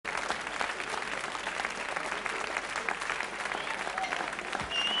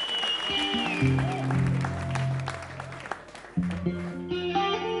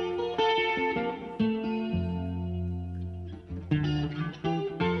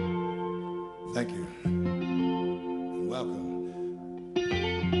Thank you. Welcome.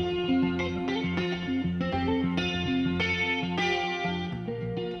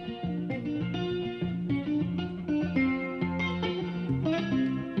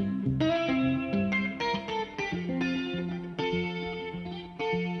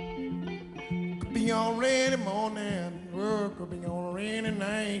 Could be on rainy morning, work could be on a rainy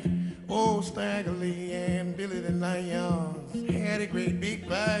night. Old Stagger and Billy the Lions had a great big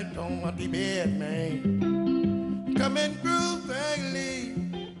fight on my bed, man. Come and groove,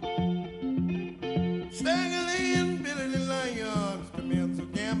 Stagger and Billy the Lions. The men so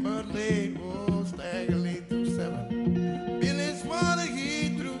gambled late, oh Stagger through seven. Billy swallowed, he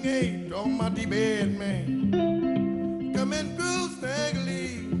threw eight on my bed, man. Come and groove, Stagger.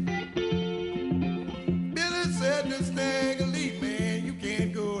 Said to Stagger, man, you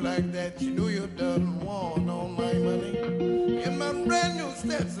can't go like that. You know you done won all my money. And my brand new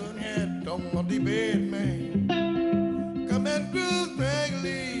Stetson hat on my bed, man. Come and groove, Stagger.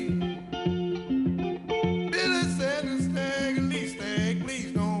 Billy said to Stagger, Stag,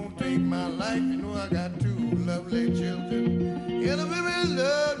 please don't take my life. You know I got two lovely children and a very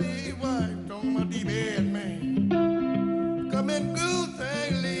lovely wife on my bed, man. Come and groove, Stagger.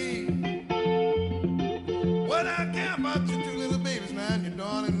 What I care about your two little babies now and your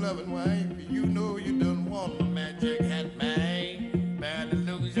darling loving wife. You know you done won my magic hat, man. Bad to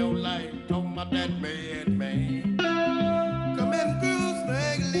lose your life, talking about that bed, man. Come and groove,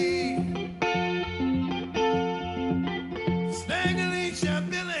 Stagger, shot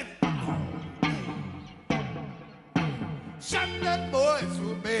Billy. Shot that boy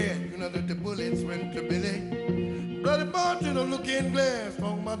so bad, you know that the bullets went to Billy. Bloody boy to the looking glass,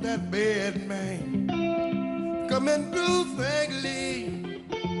 talking about that bed, man. Come and groove, Stagger.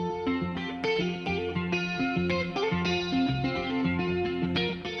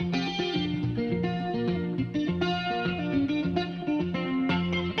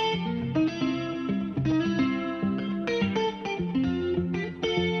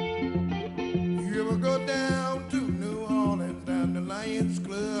 You ever go down to New Orleans, down the Lions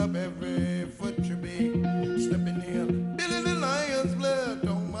Club, every foot you be stepping in. Billy the Lions blood,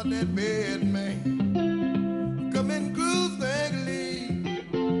 talking about that bed, man. Come and groove, Stagger.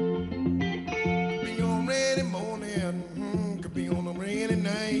 Could be on rainy morning, could be on a rainy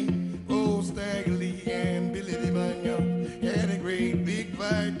night. Oh, Stagger and Billy the Lions had a great big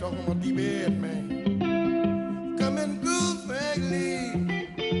fight talking about the bed, man. Come and groove, Stagger.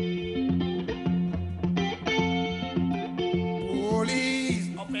 Police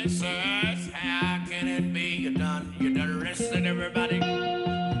officers, how can it be? You done arrested everybody.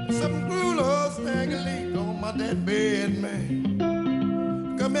 Some cruel old Stagger on my dead bed,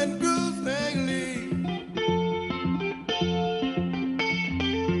 man. Come and groove, Stagger.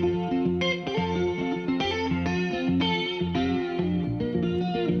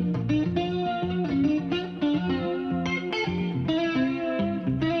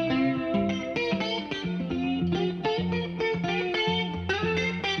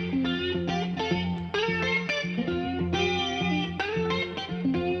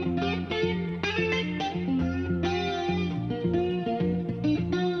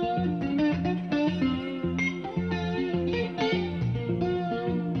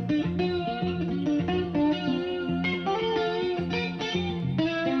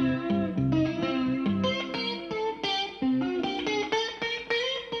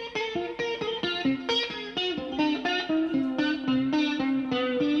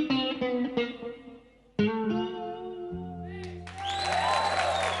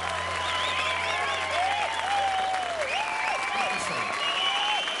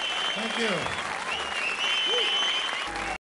 Thank you.